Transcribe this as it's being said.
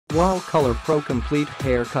Wahl Color Pro Complete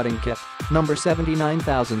Hair Cutting Kit. Number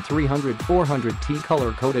 79,300 400T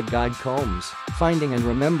Color Coated Guide Combs. Finding and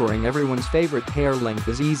remembering everyone's favorite hair length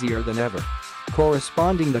is easier than ever.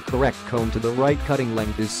 Corresponding the correct comb to the right cutting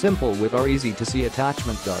length is simple with our easy-to-see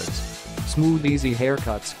attachment guards. Smooth, easy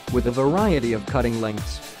haircuts with a variety of cutting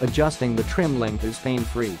lengths. Adjusting the trim length is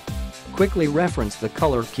pain-free. Quickly reference the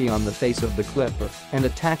color key on the face of the clipper and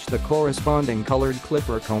attach the corresponding colored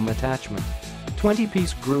clipper comb attachment.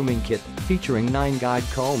 20-piece grooming kit featuring 9 guide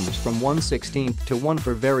combs from 1/16 to 1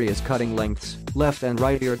 for various cutting lengths, left and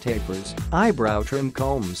right ear tapers, eyebrow trim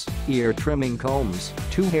combs, ear trimming combs,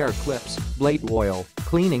 2 hair clips, blade oil,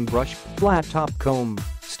 cleaning brush, flat top comb,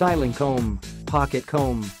 styling comb, pocket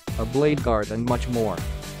comb, a blade guard and much more.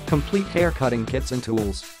 Complete hair cutting kits and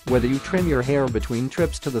tools. Whether you trim your hair between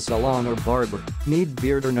trips to the salon or barber, need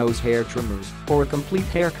beard or nose hair trimmers, or a complete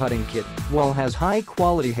hair cutting kit, Wahl has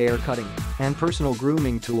high-quality hair cutting and personal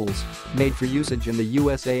grooming tools made for usage in the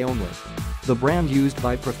USA only. The brand used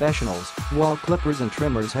by professionals, Wahl clippers and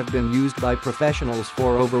trimmers have been used by professionals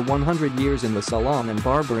for over 100 years in the salon and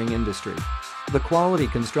barbering industry. The quality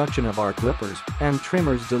construction of our clippers and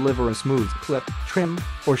trimmers deliver a smooth clip, trim,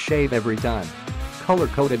 or shave every time.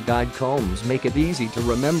 Color-coded guide combs make it easy to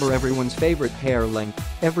remember everyone's favorite hair length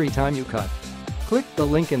every time you cut. Click the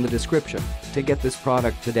link in the description to get this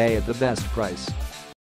product today at the best price.